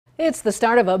It's the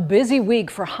start of a busy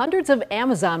week for hundreds of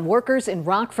Amazon workers in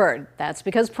Rockford. That's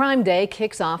because Prime Day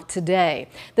kicks off today.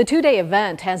 The two-day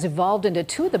event has evolved into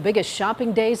two of the biggest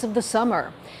shopping days of the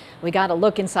summer. We got a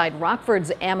look inside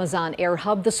Rockford's Amazon Air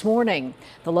Hub this morning.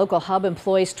 The local hub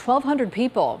employs 1,200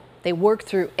 people. They work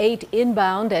through 8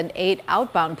 inbound and 8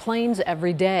 outbound planes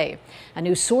every day. A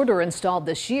new sorter installed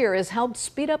this year has helped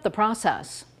speed up the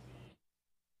process.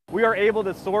 We are able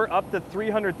to sort up to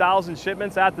 300,000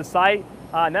 shipments at the site,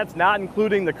 and that's not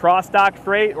including the cross-dock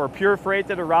freight or pure freight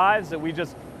that arrives that we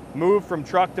just move from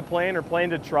truck to plane or plane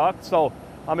to truck. So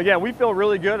again, we feel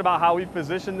really good about how we've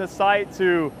positioned this site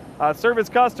to service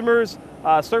customers,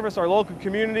 service our local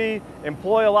community,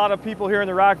 employ a lot of people here in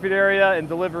the Rockford area, and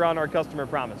deliver on our customer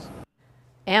promise.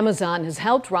 Amazon has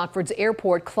helped Rockford's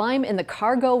airport climb in the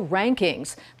cargo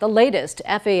rankings. The latest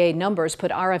FAA numbers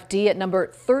put RFD at number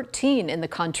 13 in the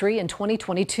country in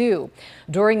 2022.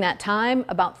 During that time,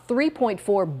 about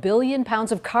 3.4 billion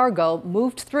pounds of cargo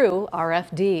moved through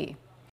RFD.